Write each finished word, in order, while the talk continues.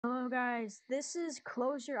Hello guys, this is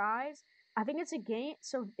Close Your Eyes. I think it's a game,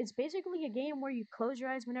 so it's basically a game where you close your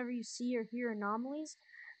eyes whenever you see or hear anomalies.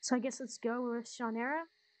 So I guess let's go with Shawnera.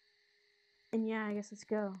 And yeah, I guess let's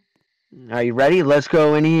go. Are you ready? Let's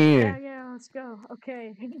go in Yeah, here. yeah, let's go.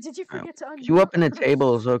 Okay. Did you Uh, forget to You unmute? up in the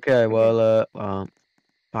tables? Okay. Okay. Well,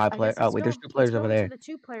 five I player. guess Oh wait, there's two let's players over go to there. the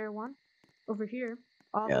two-player one over here,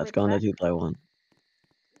 all Yeah, the way let's at the go in the back. two-player one.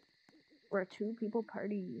 We're a two-people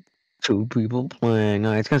party. Two people playing.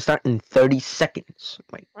 It's gonna start in 30 seconds.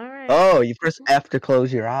 Wait. Alright. Oh, you press F to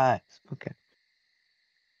close your eyes. Okay.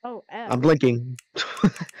 Oh, F. I'm blinking.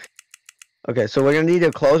 Okay, so we're gonna need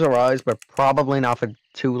to close our eyes, but probably not for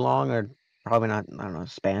too long, or probably not. I don't know,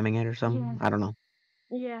 spamming it or something. Yeah. I don't know.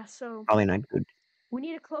 Yeah, so Probably not good. we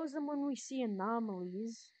need to close them when we see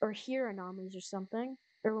anomalies or hear anomalies or something,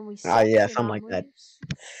 or when we Ah, sense yeah, something like that. anomalies.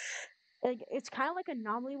 Like it's kind of like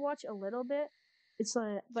Anomaly Watch a little bit. It's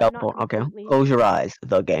like, but not Double. Okay. completely. Close your eyes.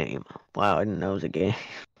 The game. Wow, I didn't know it was a game.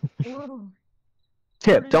 Whoa. What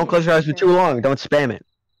Tip: is a don't close game? your eyes for Okay. too long. Don't spam it.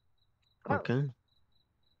 Oh. Okay.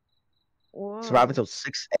 Survive Whoa. until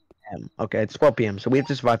 6 a.m. Okay, it's 12 p.m. So we have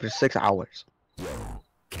to survive for 6 hours. Yo,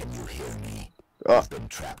 can you hear me? Oh. You've been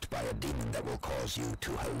trapped by a demon that will cause you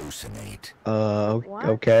to hallucinate. What?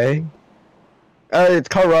 Okay. It's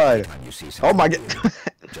car ride. Anytime you see Oh my something god.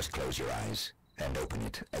 weird, just close your eyes and open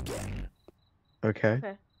it again. Okay.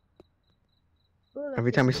 Okay. Ooh,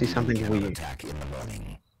 Every time we The see demon something cannot weird. attack in the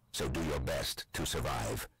morning, so do your best to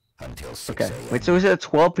survive until 6 Okay. a.m. Wait, so is it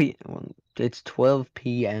 12 p.m.? It's 12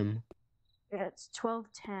 p.m. Yeah, it's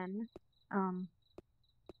 12:10.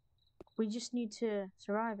 We just need to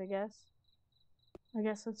survive, I guess. I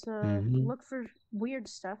guess let's look for weird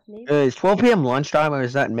stuff, maybe. Is 12 p.m. lunchtime or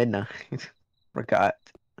is that midnight? Forgot.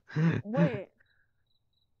 Wait.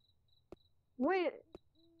 Wait.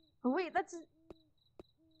 Wait, that's.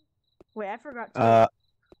 Wait, I forgot too. I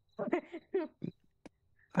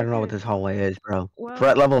don't know what Okay. this hallway is, bro. Well,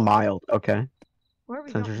 Threat level mild. Okay. where are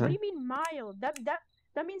we going? Sensor What do say? you mean mild?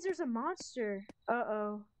 That means there's a monster.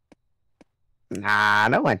 Uh-oh. Nah,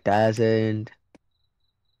 no it doesn't.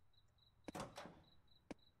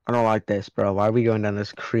 I don't like this, bro. Why are we going down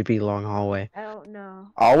this creepy long hallway? I don't know.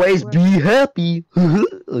 Always be happy.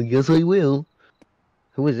 I guess I will.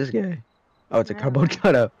 Who is this guy? Oh, it's a I don't cardboard know.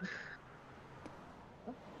 cutout.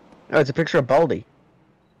 Oh, it's a picture of Baldy.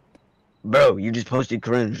 Bro, you just posted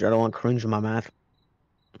cringe. I don't want cringe in my mouth.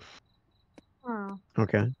 Oh.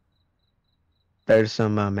 Okay. There's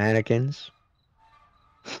some mannequins.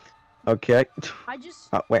 Okay. I just.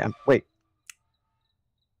 Oh, wait.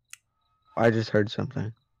 I just heard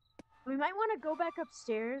something. We might want to go back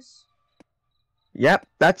upstairs. Yep,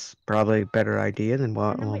 that's probably a better idea than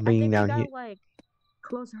And then I being think we down gotta here. like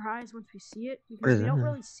close our eyes once we see it What because is we don't that?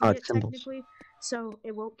 really see Oh, it it's symbols. technically, so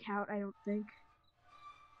it won't count. I don't think.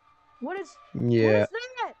 What is? Yeah. What is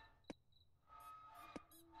that?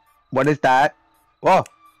 What is that? Whoa,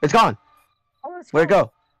 it's gone. Oh, it's Where'd it gone.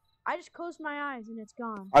 go? I just closed my eyes and it's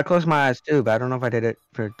gone. I closed my eyes too, but I don't know if I did it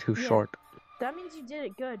for too Yeah. short. That means you did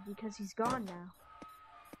it good because he's gone now.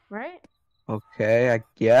 Right? Okay,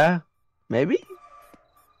 yeah, maybe.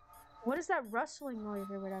 What is that rustling noise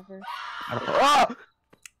or whatever? I don't know. Oh!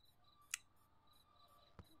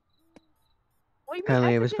 What do you mean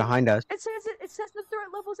Apparently, it was evident? behind us. It says the threat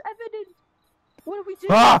level's evident. What do we do?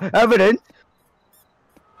 Ah, evidence.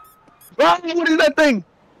 Ah, what is that thing?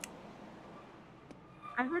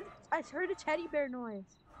 I heard a teddy bear noise.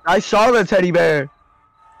 I saw the teddy bear.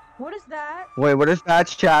 What is that? Wait, what is that,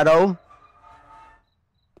 Shadow?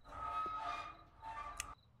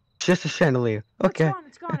 It's just a chandelier. Okay.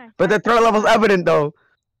 It's gone. But the threat level's evident though.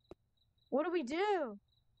 What do we do?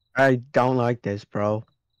 I don't like this, bro.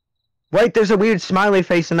 Wait, there's a weird smiley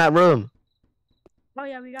face in that room. Oh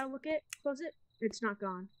yeah, we gotta look it. Close it. It's not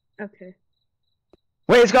gone. Okay.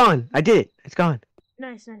 Wait, it's gone. I did it. It's gone.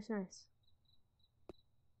 Nice. They're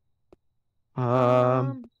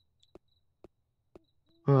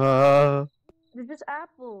just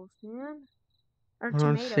apples, man. Or I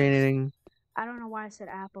don't see tomatoes. anything. I don't know why I said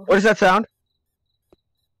apple. What is that sound?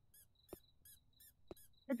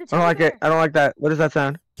 It's a I don't like teddy it. I don't like that. What is that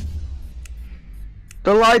sound?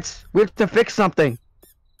 The lights! We have to fix something.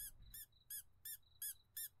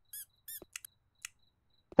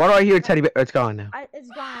 Why do I hear teddy bear? It's gone now. It's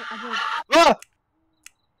gone. Ah!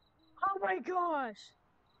 Oh my gosh!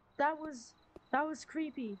 That was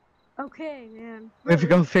creepy. Okay, man. We have to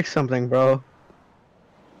go fix something, bro.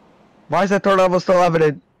 Why is that third level still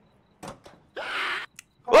evident?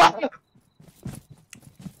 Ah!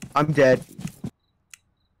 I'm dead.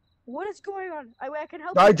 What is going on? I can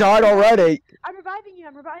help I you. died already. I'm reviving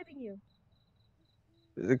you.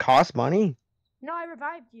 Does it cost money? No, I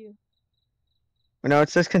revived you. No, it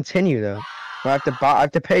says continue though. I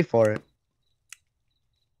have to pay for it.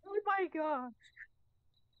 Oh my gosh.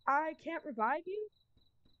 I can't revive you?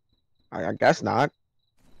 I guess not.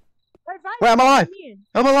 I revived Wait, I'm you. alive. What do you mean?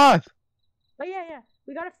 I'm alive. Oh yeah.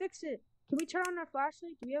 We gotta fix it. Can we turn on our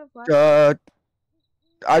flashlight? Do we have a flashlight?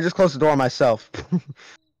 I just closed the door myself.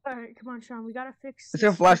 Alright, come on, Sean. We gotta fix Is there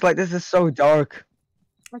a this. flashlight? This is so dark.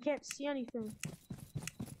 I can't see anything.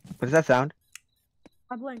 What does that sound?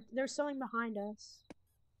 I blinked. There's something behind us.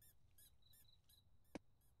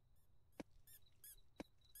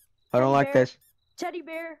 I don't like this. Teddy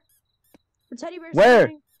bear. The teddy bear's Where?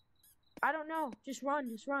 coming. I don't know. Just run.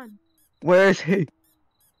 Where is he?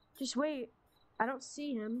 Just wait. I don't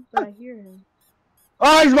see him, but I hear him.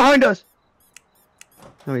 Oh, he's behind us.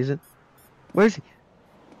 No, he isn't. Where is he?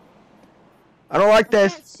 I don't like I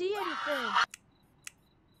this. can't see anything.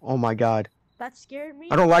 Oh my god. That scared me.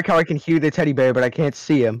 I don't like how I can hear the teddy bear, but I can't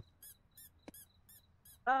see him.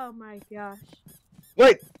 Oh my gosh.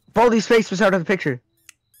 Wait, Baldy's face was out of the picture.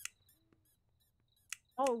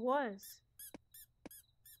 Oh, it was.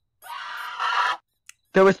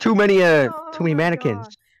 There was too many Oh my mannequins.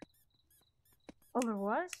 gosh. Oh, there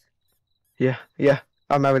was? Yeah.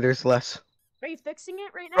 I remember there's less. Are you fixing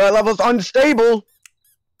it right now? Alright, level's unstable.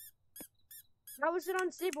 How is it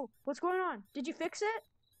unstable? What's going on? Did you fix it?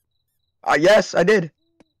 Yes, I did.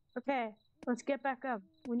 Okay, let's get back up.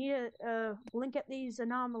 We need to blink at these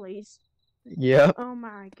anomalies. Yep. Oh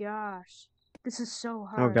my gosh. This is so Oh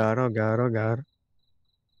hard. god, oh god, oh god.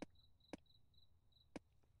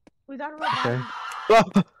 We gotta revive.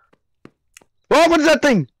 Okay. Oh, what is that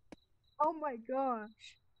thing? Oh my gosh.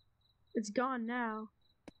 It's gone now.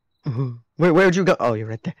 Wait, where'd you go? Oh, you're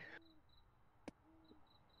right there.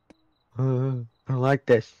 I don't like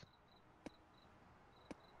this.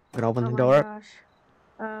 Can I open the door? Gosh.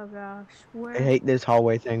 Oh gosh. Where? I hate this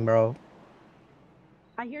hallway thing, bro.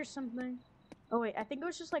 I hear something. Oh wait, I think it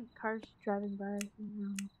was just like cars driving by.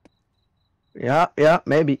 No. Yeah,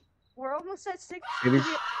 maybe. We're almost at 6. Maybe.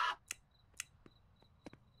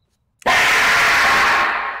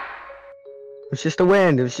 It's just the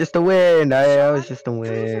wind. It was just the wind. It was just the Please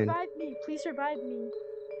wind. revive me. Please revive me.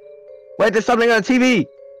 Wait, there's something on the TV.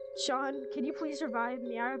 Sean, can you please revive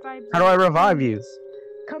me? I revived you. How do I revive you?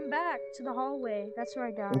 Come back to the hallway. That's where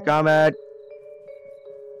I died. I'm coming.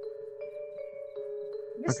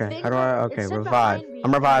 This Okay, thing how do that- I? it Okay, said revive. behind me, I'm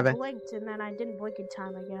and I reviving. blinked and then I didn't blink in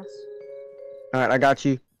time, I guess. Alright, I got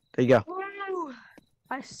you. There you go. Woo!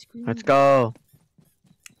 I screamed. Let's go.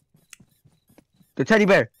 The teddy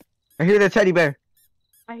bear. I hear the teddy bear.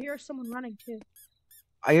 I hear someone running too.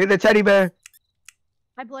 I hear the teddy bear.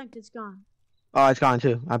 I blinked, it's gone. Oh, it's gone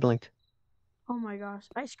too. I blinked. Oh my gosh.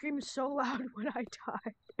 I screamed so loud when I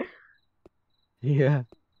died. Yeah.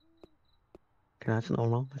 Okay, that's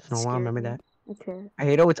normal. That's normal. I Scared remember me. that. Okay. I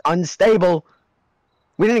hate it's unstable.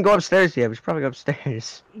 We didn't go upstairs yet. We should probably go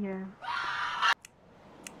upstairs. Yeah.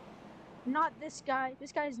 Not this guy.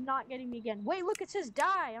 This guy's not getting me again. Wait, look, it says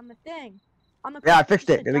die on the thing. On the Yeah, I clock, fixed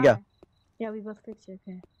said it. There we go. die. Yeah, we both fixed it.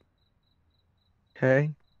 Okay.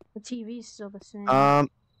 Okay. The TV's still the same.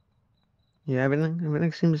 Yeah,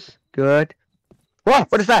 everything seems good. Whoa,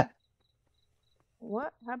 what is that?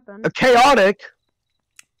 What happened? A chaotic?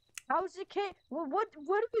 How is it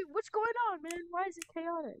what's going on, man? Why is it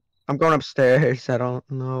chaotic? I'm going upstairs. I don't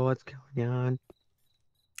know what's going on.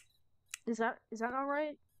 Is that not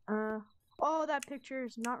right? Oh, that picture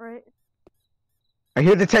is not right. I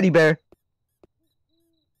hear the teddy bear.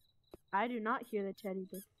 I do not hear the teddy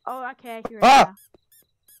bear. Oh, okay, I hear it Ah!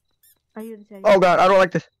 now. I hear the teddy Oh god, I don't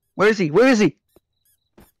like this. Where is he? Where is he?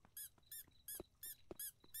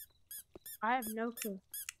 I have no clue.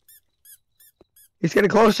 He's getting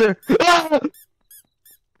closer.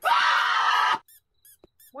 Ah!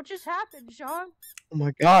 What just happened, Sean? Oh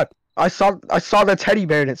my god. I saw the teddy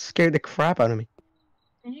bear and it scared the crap out of me.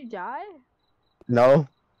 Did you die? No.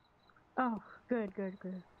 Oh, good.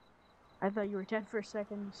 I thought you were dead for a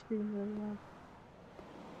second. You screamed really loud.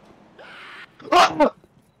 Ah!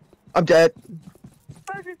 I'm dead.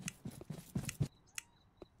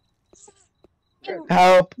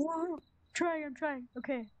 Help. I'm trying.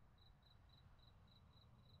 Okay.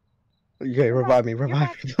 Okay, revive me,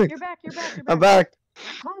 revive me. You're back. I'm back.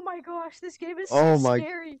 Oh my gosh, this game is Oh so my-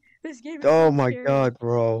 scary. This game is Oh so my scary. god,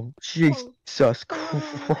 bro. Jesus Christ.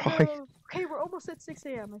 No. Okay, we're almost at 6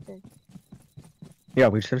 a.m. I think. Yeah,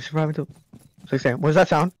 we should survive until 6 a.m. What does that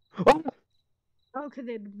sound? Oh, Oh, cause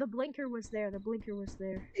the blinker was there. The blinker was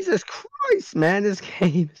there. Jesus Christ, man. This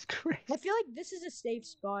game is crazy. I feel like this is a safe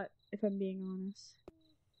spot, if I'm being honest.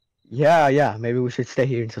 Yeah. Maybe we should stay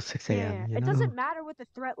here until 6 Yeah, a.m. You it know? doesn't matter what the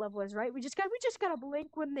threat level is, right? We just gotta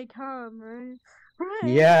blink when they come, right?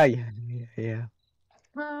 Right. Yeah.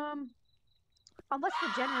 Unless the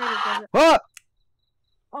generator does it. Oh!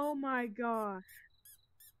 Oh my gosh.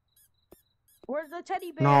 Where's the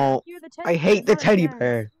teddy bear? I No. hear the teddy I bear. hate the Not teddy again.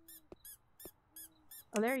 bear.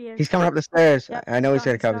 Oh, there he is. He's coming up the stairs. Yep, I know he's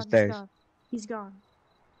gonna he's come up gone, the stairs. He's gone.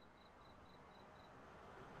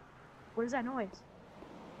 What is that noise?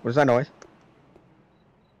 What is that noise?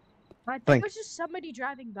 I think Blink. it was just somebody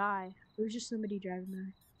driving by. It was just somebody driving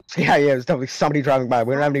by. Yeah, it was definitely somebody driving by.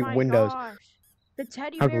 We don't have any my windows. Gosh. The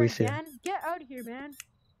teddy How can bear we see again? Get out of here, man.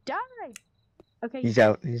 Die. Okay. He's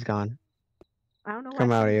out. He's gone. I don't know why.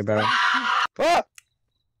 Come out of here, bro. Ah!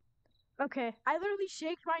 Okay, I literally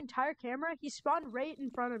shaked my entire camera. He spawned right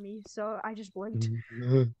in front of me, so I just blinked.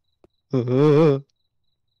 3 Oh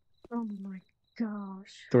my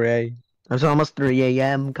gosh. It's almost 3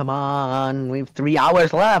 a.m. Come on. We have 3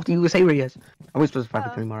 hours left. You serious? Are we supposed to fight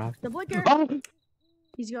for 3 more hours? The blinker. Oh!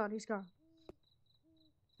 He's gone. He's gone.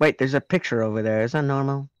 Wait, there's a picture over there. Is that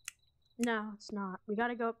normal? No, it's not. We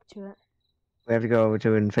gotta go up to it. We have to go over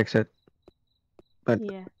to it and fix it. But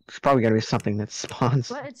Yeah. there's probably gonna be something that spawns.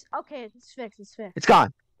 But it's okay. It's fixed. It's fixed. It's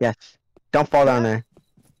gone. Yes. Don't fall down there.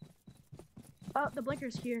 Oh, the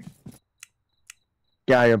blinker's here.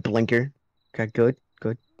 Yeah, your blinker. Okay, good.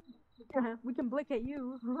 We can blink at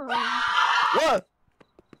you. What?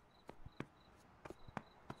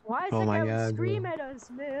 Why is Oh that my guy God, scream at us,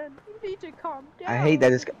 man? You need to calm down. I hate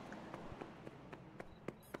that it's.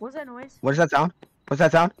 What's that noise? What does that sound? What's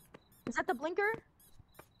that sound? Is that the blinker?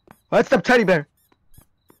 What's the teddy bear?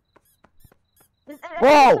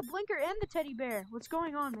 Whoa! The blinker and the teddy bear. What's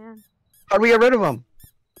going on, man? How do we get rid of them?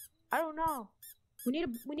 I don't know. We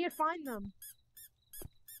need to find them.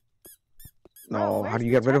 No, Bro, how do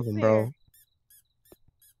you where's get the rid of teddy him, bear? bro?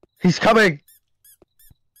 He's coming!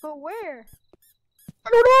 But where? I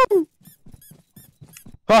don't know!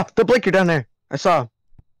 Ah, the blinker down there! I saw him.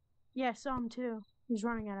 Yeah, I saw him too. He's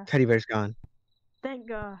running at us. Teddy bear's gone. Thank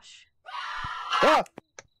gosh. Ah!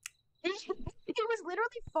 He was literally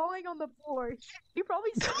falling on the floor. He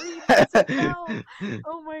probably screamed as he fell.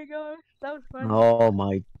 Oh my gosh, that was funny. Oh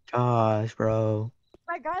my gosh, bro.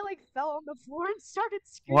 That guy like fell on the floor and started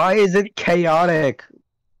screaming. Why is it chaotic?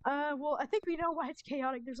 Well, I think we know why it's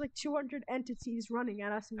chaotic. There's like 200 entities running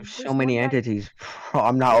at us. And There's there's so many one guy- entities. Bro,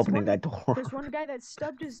 I'm not There's opening one- that door. There's one guy that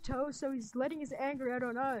stubbed his toe, so he's letting his anger out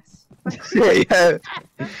on us. Yeah.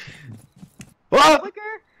 Ah! Flicker!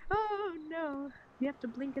 Oh no! We have to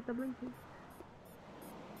blink at the blinker.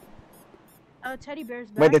 Teddy bear's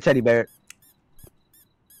back. Wait, the teddy bear.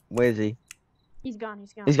 Where is he? He's gone.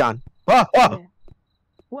 He's gone. He's gone. Ah! Ah! Yeah.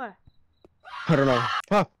 What? I don't know.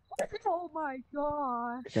 Ah! Oh my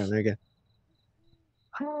gosh! Okay, there you go.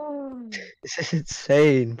 Oh, This is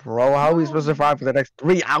insane, bro. How are we supposed to survive for the next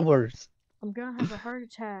 3 hours? I'm gonna have a heart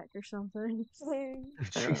attack or something.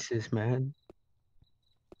 Jesus, man.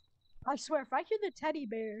 I swear, if I hear the teddy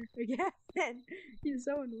bear again, he's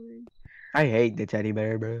so annoying. I hate the teddy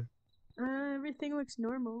bear, bro. Everything looks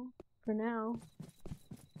normal for now.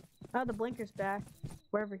 Oh, the blinker's back,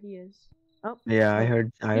 wherever he is. Oh. Yeah, I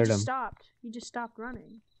heard He him. just stopped. He just stopped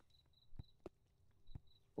running.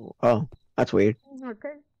 Oh, that's weird.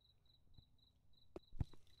 Okay.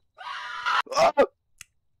 Oh!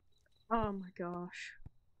 Oh my gosh.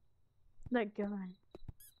 That guy.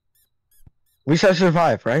 We should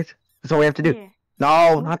survive, right? That's all we have to do. Yeah. No,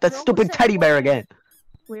 We're- not that we're stupid almost at teddy bear 4 again.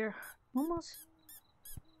 We're almost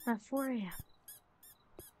at 4 a.m.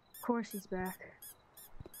 Of course he's back.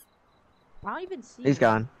 I don't even see He's him.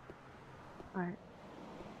 gone. Alright.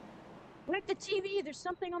 Wait, the TV! There's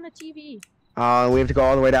something on the TV! We have to go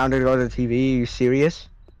all the way down to go to the TV. Are you serious?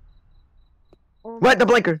 Oh What? The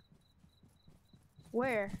my- blinker!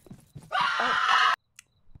 Where? Oh.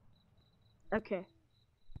 Okay.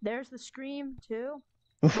 There's the scream, too.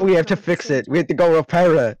 We have to fix it. We have to go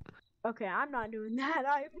repair it. Okay, I'm not doing that.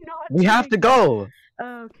 I'm not We have to doing go! that.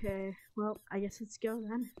 Okay. Well, I guess let's go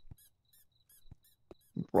then.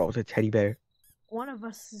 Bro, it's a teddy bear. One of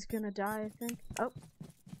us is gonna die, I think. Oh,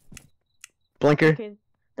 Blinker. okay.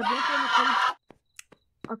 The blinker and the teddy.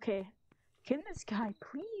 Okay. Can this guy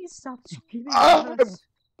please stop screaming Oh, at us?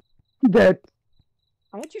 Dead.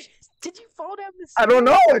 Why'd you? Did you fall down the I don't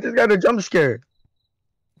stairs? know. I just got a jump scare.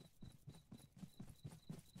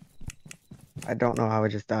 I don't know how I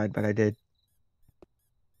just died, but I did.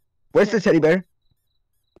 Where's Okay. the teddy bear?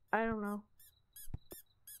 I don't know.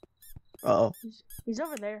 Uh-oh. He's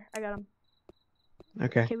over there. I got him.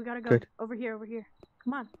 Okay. Okay, we gotta go. Good. Over here, over here.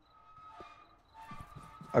 Come on.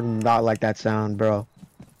 I do not like that sound, bro.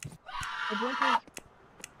 The blinker.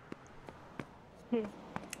 Okay.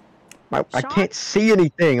 I Sean? can't see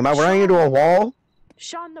anything. Am I running into a Sean? wall?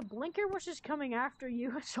 Sean, the blinker was just coming after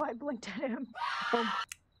you, so I blinked at him.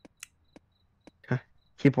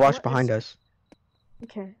 Keep watch What behind is- us.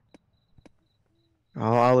 Okay.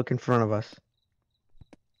 Oh, I'll look in front of us.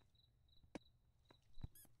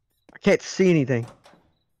 I can't see anything.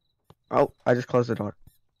 Oh, I just closed the door.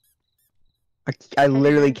 I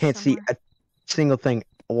literally bear's can't see somewhere. a single thing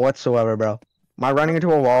whatsoever, bro. Am I running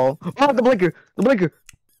into a wall? Oh, the blinker! The blinker!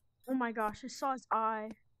 Oh my gosh, I saw his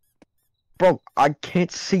eye. Bro, I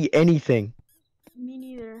can't see anything. Me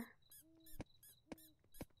neither.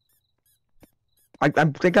 I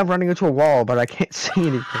think I'm running into a wall, but I can't see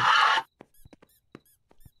anything.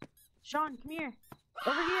 Sean, come here.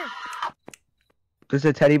 Over here. There's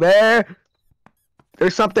a teddy bear!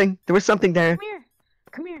 There's something! There was something there! Come here.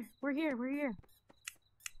 Come here. We're here. We're here.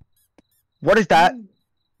 What is that?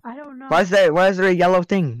 I don't know. Why is there a yellow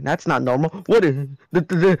thing? That's not normal. What is Oh, he's out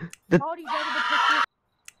of the picture.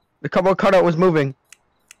 the cardboard cutout was moving.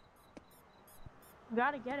 We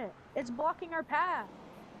gotta get it. It's blocking our path.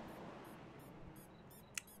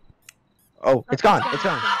 Oh, it's gone. It's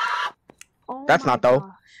gone. Oh That's my not though.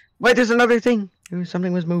 gosh. Wait, there's another thing.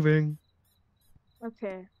 Something was moving.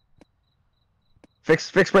 Okay. Fix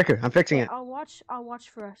breaker. I'm fixing Okay, it. I'll watch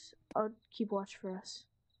for us. I'll keep watch for us.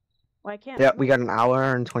 Well, I can't. Yeah, we got an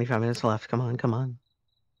hour and 25 minutes left. Come on, come on.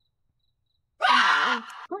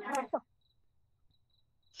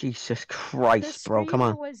 Jesus Christ, bro, come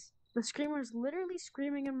on. The screamer was literally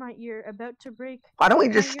screaming in my ear, about to break. Why don't we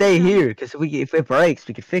just stay here? Because if it breaks,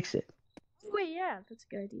 we can fix it. Wait, yeah, that's a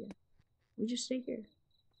good idea. We just stay here.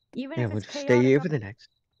 Even Yeah, if we'll it's just chaotic. stay here for the next.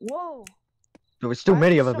 Whoa. There was too Why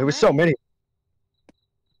many are of there them. so There was so many.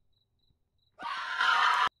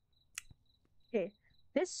 Okay,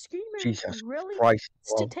 this screamer Jesus really Christ, needs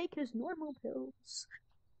to bro. take his normal pills.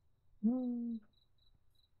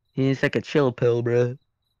 He needs like a chill pill, bro.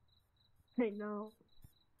 I know.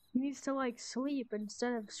 He needs to like sleep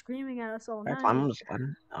instead of screaming at us all night. I'm just no,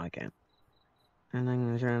 I can't.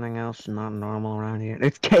 Is there anything else not normal around here?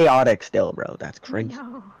 It's chaotic still, bro. That's crazy.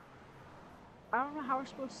 No. I don't know how we're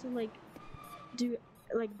supposed to like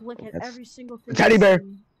blink at every single thing. Teddy bear!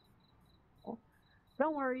 Oh.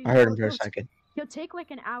 Don't worry. I heard him for a second. He'll take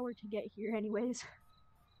like an hour to get here anyways.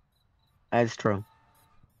 That's true.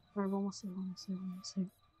 Alright, almost there.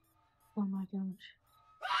 Oh my gosh.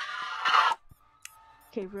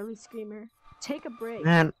 Okay, really, Screamer. Take a break.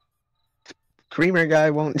 Man, Screamer guy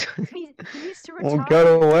won't He needs to retire. won't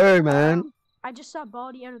go away, man. I just saw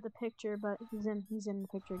Baldy out of the picture, but he's in the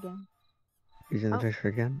picture again. He's in the picture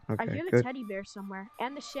again? Okay, I hear the good. teddy bear somewhere,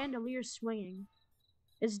 and the chandelier's swinging.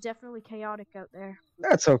 It's definitely chaotic out there.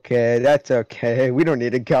 That's okay, that's okay. We don't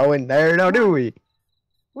need to go in there, now do we?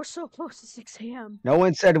 We're so close to 6 a.m. No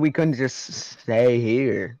one said we couldn't just stay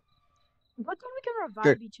here. But then we can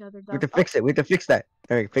revive each other, though. We have to fix it, we have to fix that.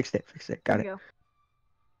 There, fixed it, got it. Go.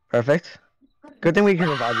 Perfect. Good thing we can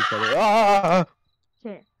revive each other. Ah!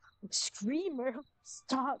 Okay. Screamer,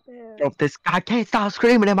 stop it. Oh, this guy can't stop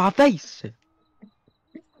screaming in my face.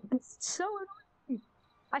 It's so annoying.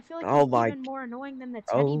 I feel like Oh it's my- even more annoying than the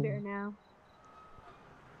teddy Oh. bear now.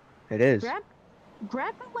 It is.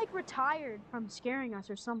 Grandpa like retired from scaring us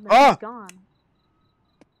or something. Ah! He's gone.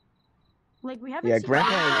 Like we haven't Yeah, seen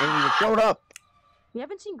Grandpa ain't even showed up. We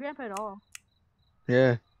haven't seen Grandpa at all.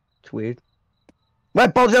 Yeah, it's weird.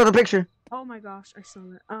 What? Bulge out of the picture. Oh my gosh, I saw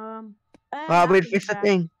that. We fixed the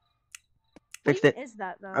thing. Fixed it. What is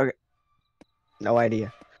that though? Okay. No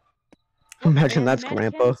idea. Imagine And that's the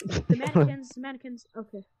Grandpa. The mannequins.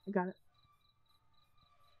 Okay, I got it.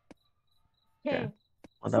 Okay. Yeah.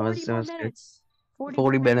 Well, that was 40 more good. minutes. 40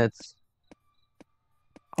 more minutes.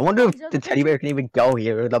 I wonder if He's out the the teddy bear can even go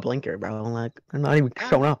here with the blinker, bro. Like, I'm not even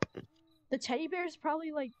showing up. The teddy bear is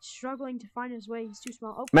probably like struggling to find his way. He's too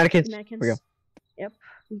small. Oh, Mannequins. the mannequins. Here we go. Yep,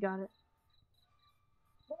 we got it.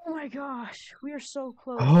 Oh my gosh, we are so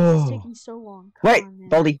close. Oh. This is taking so long. Wait, on, man.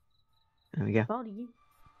 Baldy. There we go.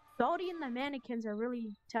 Baldy and the mannequins are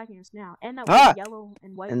really attacking us now. And that Ah! yellow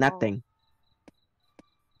and white And that ball. thing.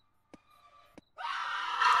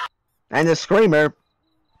 And the screamer.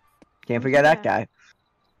 Can't forget that guy.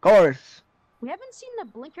 Of course. We haven't seen the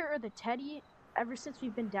blinker or the teddy ever since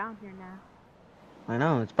we've been down here now. I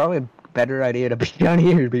know. It's probably a better idea to be down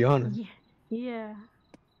here, to be honest. Yeah.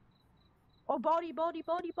 Oh, Baldy. Got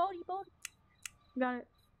it.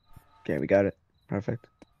 Okay, we got it. Perfect.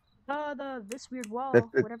 This weird wall,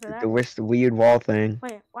 whatever that. The weird wall thing.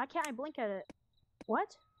 Wait, why can't I blink at it?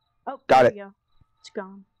 What? Oh, Got there it. we go. It's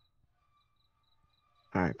gone.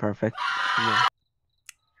 Alright, perfect. Yeah.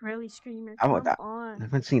 Really, Screamer, How come about that? I on.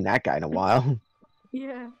 haven't seen that guy in a while.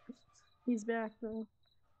 Yeah. He's back though.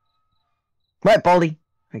 Right, Baldy.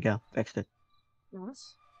 There you go. Fixed it.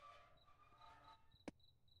 Nice.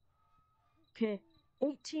 Okay.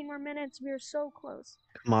 18 more minutes. We are so close.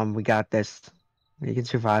 Come on, we got this. We can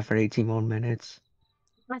survive for 18 more minutes.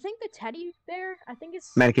 I think the teddy bear. I think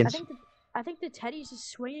Mannequins. the teddy's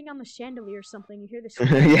just swinging on the chandelier or something. You hear this?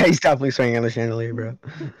 Yeah, he's definitely swinging on the chandelier, bro.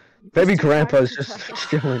 Maybe Grandpa's just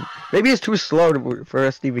chilling. Maybe it's too slow for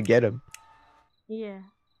us to even get him. Yeah.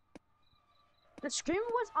 The screamer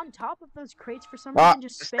was on top of those crates for some reason,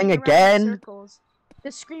 just this spinning thing around again? in circles.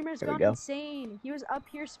 The screamer's There we gone go. insane. He was up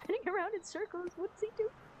here spinning around in circles. What's he doing?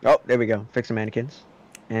 Oh, there we go. Fix the mannequins.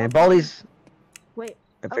 And Okay. Baldy's. Wait.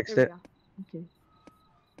 I fixed there it. we go. Okay.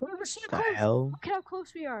 We're so The close. hell? Look at how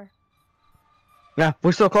close we are. Yeah,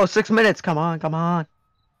 we're so close. 6 minutes. Come on, come on.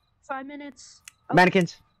 5 minutes. Oh,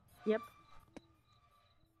 Mannequins. yep.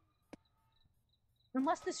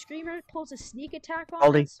 Unless the screamer pulls a sneak attack on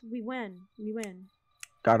Baldy. us, we win. We win.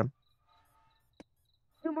 Got him.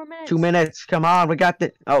 2 more minutes. 2 minutes. Come on, we got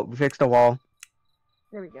the. Oh, we fixed the wall.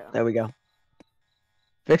 There we go. There we go.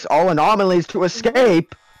 Fix all anomalies to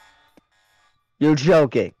escape. You're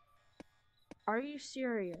joking. Are you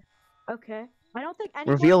serious? Okay. I don't think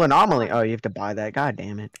anyone Reveal can anomaly. find- Oh, you have to buy that. God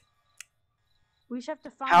damn it. We just have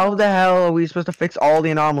to find How out. the hell are we supposed to fix all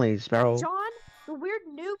the anomalies, bro? John, the weird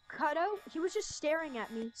noob cutout, he was just staring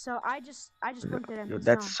at me, so I just looked at him. Yo, It's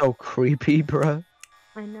that's John. so creepy, bro.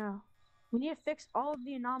 I know. We need to fix all of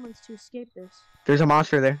the anomalies to escape this. There's a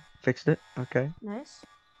monster there. Fixed it. Okay. Nice.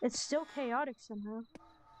 It's still chaotic somehow.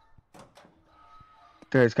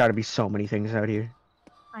 There's got to be so many things out here.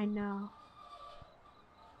 I know.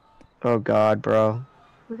 Oh god, bro.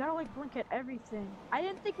 We gotta like blink at everything. I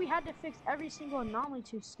didn't think we had to fix every single anomaly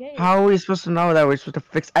to escape. How are we supposed to know that we're supposed to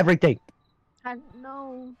fix everything? I don't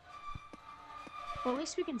know. Well, at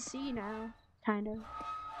least we can see now, kind of.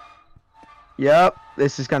 Yep.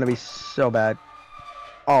 This is gonna be so bad.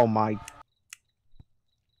 Oh my.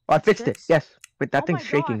 Oh, I fixed it. Fixed? Yes. But that Oh thing's my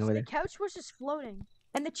shaking gosh, over the there. couch was just floating,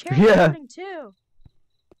 and the chair Yeah. was floating too.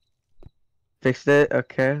 Fixed it.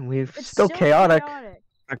 Okay. We've It's still chaotic.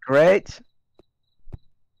 Great.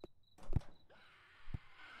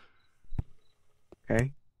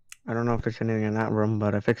 Okay. I don't know if there's anything in that room,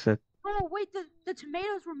 but I fixed it. Oh wait, the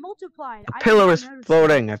tomatoes were multiplied. The I pillar didn't was notice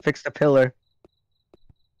floating. I fixed the pillar.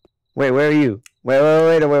 Wait, where are you? Wait,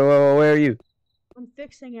 where are you? that. I'm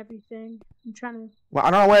fixing everything. I'm trying to. Well,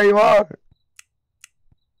 I don't know where you are.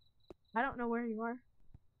 I don't know where you are.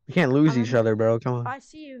 We can't lose I'm each in- other, bro. Come on. I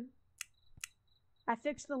see you. I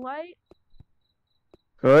fixed the light.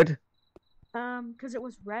 Good. Cause it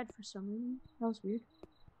was red for some reason. That was weird.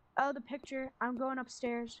 Oh, the picture. I'm going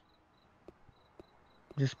upstairs.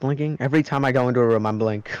 Just blinking. Every time I go into a room, I'm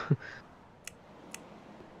blink.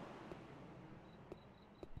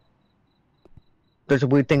 There's a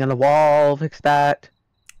weird thing on the wall. Fix that.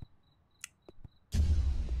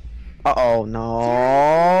 Uh-oh, no.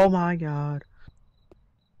 Oh my god.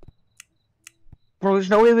 Bro, there's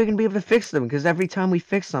no way we can be able to fix them, because every time we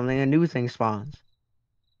fix something, a new thing spawns.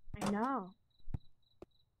 I know.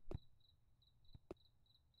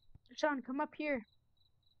 Sean, come up here.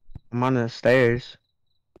 I'm on the stairs.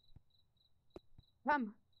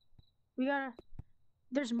 Come. We gotta.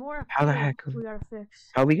 There's more up How the here heck- we gotta fix.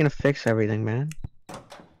 How are we gonna fix everything, man?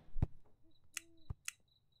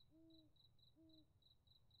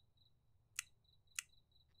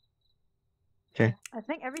 Okay. I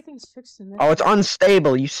think everything's fixed in this. Oh, it's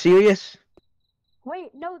unstable. You serious?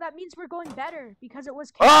 Wait, no, that means we're going better because it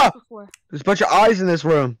was Ah! chaos before. There's a bunch of eyes in this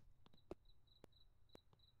room.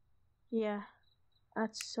 Yeah,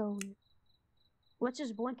 that's so weird. Let's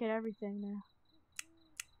just blink at everything now.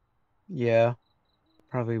 Yeah.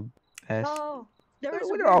 Probably best. Oh, there was,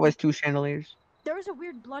 There are always two chandeliers. there was a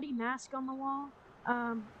weird bloody mask on the wall.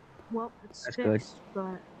 Well, it's That's good. fixed,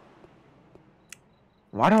 but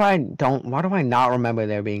Why do I not remember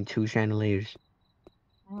there being two chandeliers?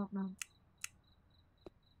 I don't know.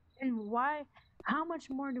 And why? How much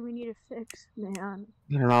more do we need to fix, man?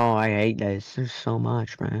 I don't know, I hate this. There's so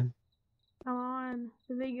much, man. Come on,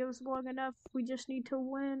 the video's long enough. We just need to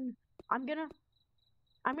win. I'm gonna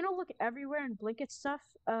look everywhere and blink at stuff.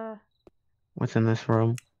 What's in this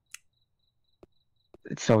room?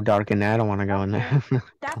 It's so dark in there, I don't want to go in there.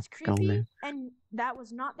 That's Go in creepy, there. and that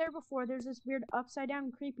was not there before. There's this weird upside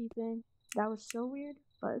down creepy thing. That was so weird,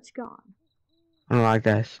 but it's gone. I don't like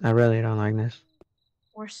this. I really don't like this.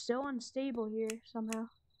 We're still unstable here somehow.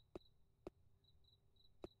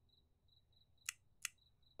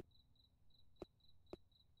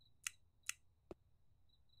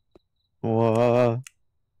 Whoa.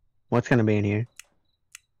 What's gonna be in here?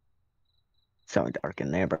 So dark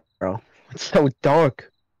in there, bro. It's so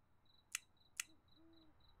dark.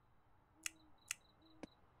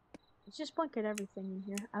 Let's just blink at everything in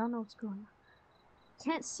here. I don't know what's going on.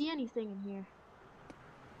 Can't see anything in here.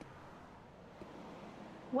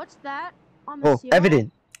 What's that on the Oh, ceiling?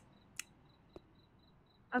 evident.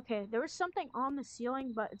 Okay, there was something on the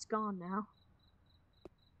ceiling, but it's gone now.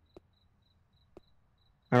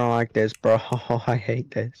 I don't like this, bro. I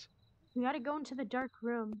hate this. We gotta go into the dark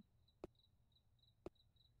room.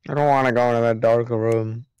 I don't want to go into that dark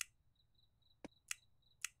room.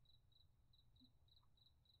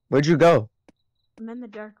 Where'd you go? I'm in the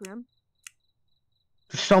dark room.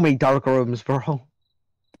 There's so many dark rooms, bro. Oh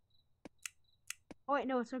wait,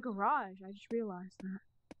 no, it's a garage. I just realized that.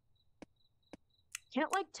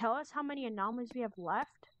 Can't like tell us how many anomalies we have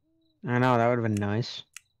left? I know, that would have been nice.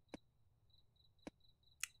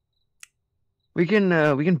 We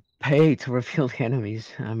can pay to reveal the enemies.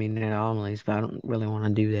 I mean, anomalies, but I don't really want to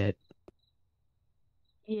do that.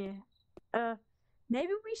 Yeah.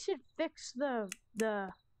 Maybe we should fix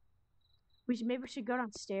maybe we should go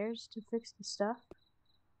downstairs to fix the stuff.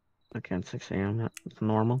 Okay, it's 6 a.m. That's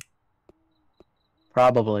normal.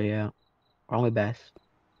 Probably, yeah. Probably best.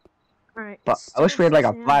 Alright, But it's I wish still we had like 6 a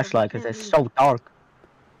a.m., but we flashlight because can't it's leave. so dark.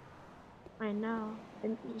 I know.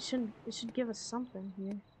 And it should give us something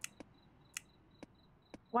here.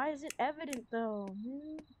 Why is it evident though?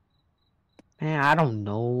 Man, I don't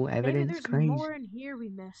know. Maybe Evidence there's crazy. more in here we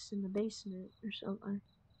missed in the basement or something.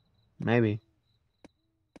 Maybe.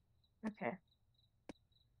 Okay.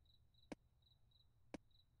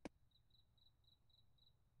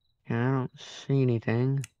 Yeah, I don't see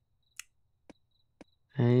anything.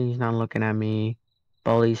 Hey, he's not looking at me.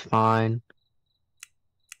 Bully's fine.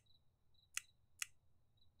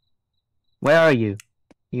 Where are you?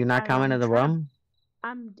 You not coming to the room?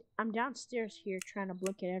 I'm downstairs here trying to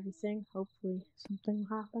look at everything. Hopefully something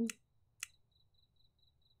will happen.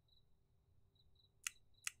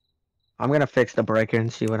 I'm gonna fix the breaker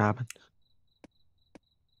and see what happens.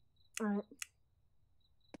 Alright.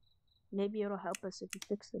 Maybe it'll help us if we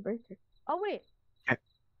fix the breaker. Oh wait. Okay,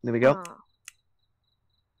 there we go. Huh.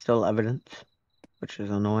 Still evidence, which is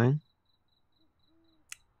annoying.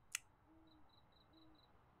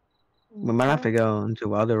 We might have to go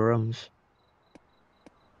into other rooms.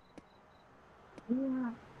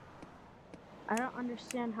 Yeah. I don't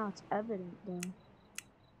understand how it's evident though.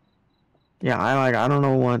 Yeah, I don't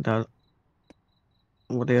know what the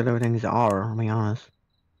other things are, to be honest.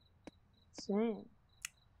 Same.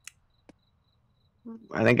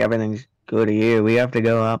 I think everything's good here. We have to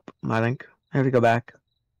go up, I think. I have to go back.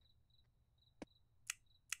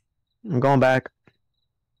 I'm going back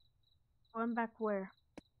Going back where?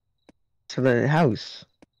 to the house.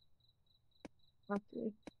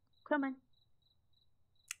 Okay. Coming.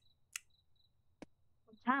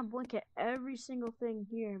 I'm trying to blink at every single thing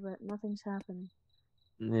here, but nothing's happening.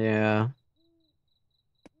 Yeah.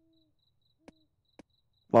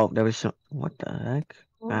 Well, there was some. What the heck?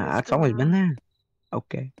 What is That's going always been on? there.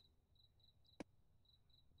 Okay.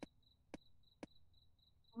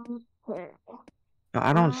 Okay.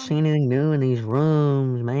 I don't see anything new in these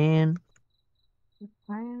rooms, man.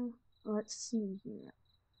 Let's see here.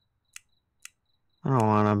 I don't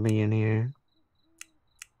want to be in here.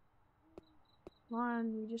 Come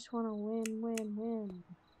on, we just want to win.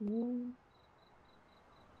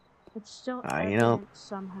 It's still You know. evident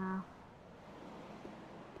somehow.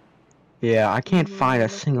 Yeah, I can't find a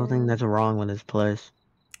single thing Looking. that's wrong with this place.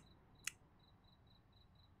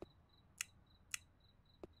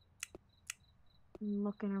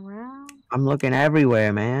 Looking around. I'm looking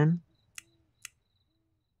everywhere, man.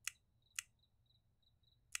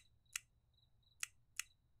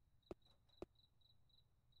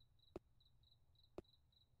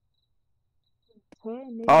 Okay,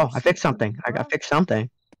 maybe Oh, there's I fixed something something. I above. fixed something.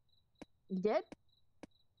 You did?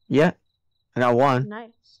 Yeah, I got one.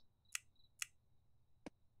 Nice.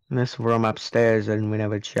 In this room upstairs, and we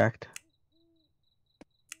never checked.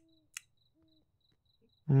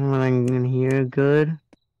 Anything in here good?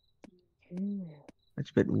 That's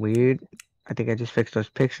a bit weird. I think I just fixed those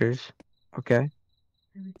pictures. Okay.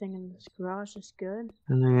 Everything in this garage is good.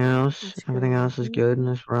 Anything else? Let's Everything go over else is good in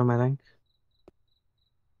here. this room, I think.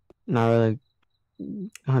 Not really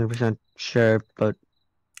 100% sure, but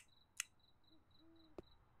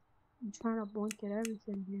I'm trying to blink at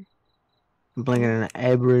everything here. I'm blinking at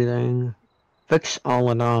everything. Fix all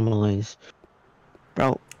anomalies.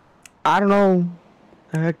 Bro, I don't know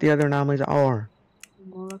the heck the other anomalies are.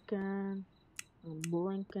 I'm looking. I'm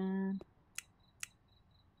blinking.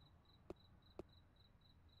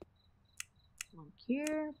 Blink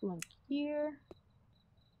here. Blink here.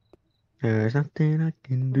 There's nothing I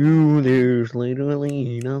can do. There's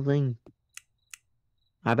literally nothing.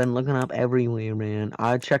 I've been looking up everywhere, man.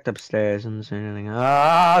 I checked upstairs and there's anything.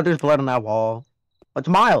 Ah, there's blood on that wall. It's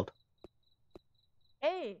mild.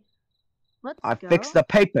 Hey, let's I go. fixed the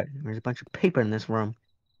paper. There's a bunch of paper in this room.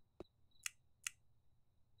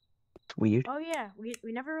 It's weird. Oh yeah, we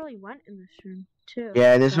never really went in this room too.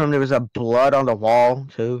 Yeah, in this room there was a blood on the wall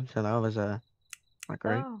too, so that was not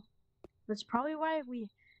great. Oh, that's probably why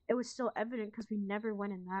it was still evident because we never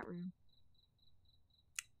went in that room.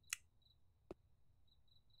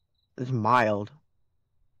 It's mild.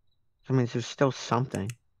 I mean, there's still something.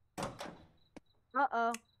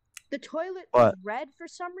 Uh-oh. The toilet What? was red for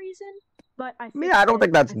some reason, but I fixed Yeah, I don't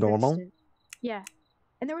think that's I fixed normal. it. Yeah.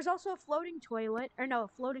 And there was also a floating toilet, or no, a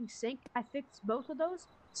floating sink. I fixed both of those.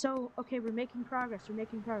 So, okay, we're making progress.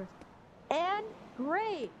 And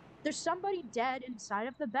great! There's somebody dead inside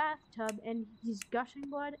of the bathtub, and he's gushing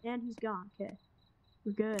blood, and he's gone. Okay.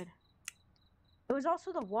 We're good. It was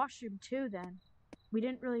also the washroom, too, then. We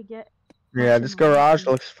didn't really get... Yeah, this garage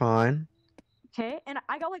looks fine. Okay, and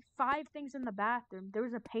I got like 5 things in the bathroom. There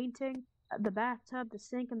was a painting, the bathtub, the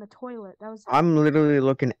sink, and the toilet. That was... I'm literally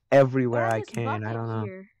looking everywhere and I this can. I don't know.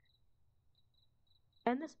 here.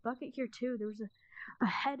 And this bucket here too. There was a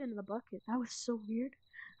head in the bucket. That was so weird.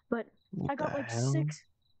 But What I got the like hell? 6.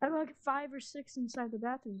 I got like 5 or 6 inside the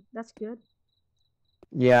bathroom. That's good.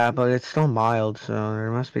 Yeah, but it's still mild, so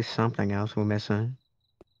there must be something else we're missing.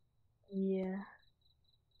 Yeah.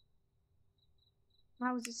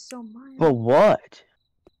 Why was it so mild? But what?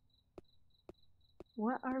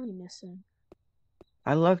 What are we missing?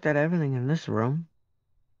 I looked at everything in this room.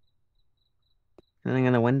 Anything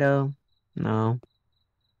in the window? No.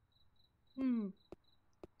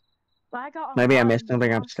 But I got a Maybe I lot missed in the something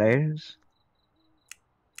washroom. upstairs?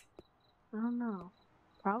 I don't know.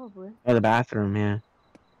 Probably. Oh, the bathroom, yeah.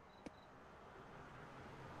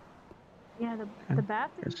 Yeah, Okay. the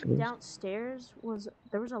bathroom Yes, it is. downstairs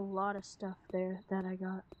there was a lot of stuff there that I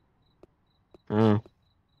got. Oh.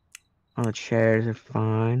 All the chairs are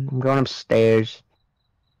fine. I'm going upstairs.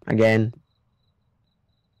 Again.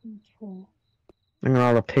 Okay. Look at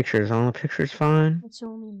all the pictures. All the pictures fine? It's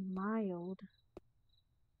only mild.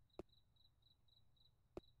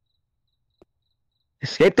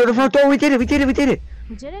 Escape through the front door! We did it! We did it! We did it!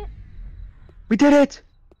 We did it? We did it!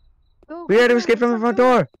 Go, We go, had to go, escape the from the front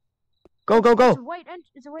door! Go, go, It's a go!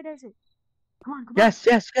 white exit. Come on, come Yes,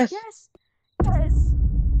 yes, yes! on. Yes!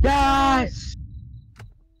 Yes!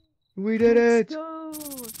 We did Let's it! go!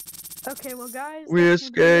 Okay, well guys, We that's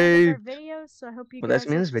gonna be the end of our escaped! video, so I hope you Well, guys that's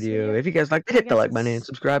the end of this liked video. it. If you guys liked it, I hit the guess like button and it's-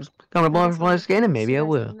 subscribe. Comment I below guess for I'll more skin, and see maybe you I guys in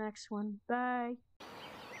will. the next one. Bye!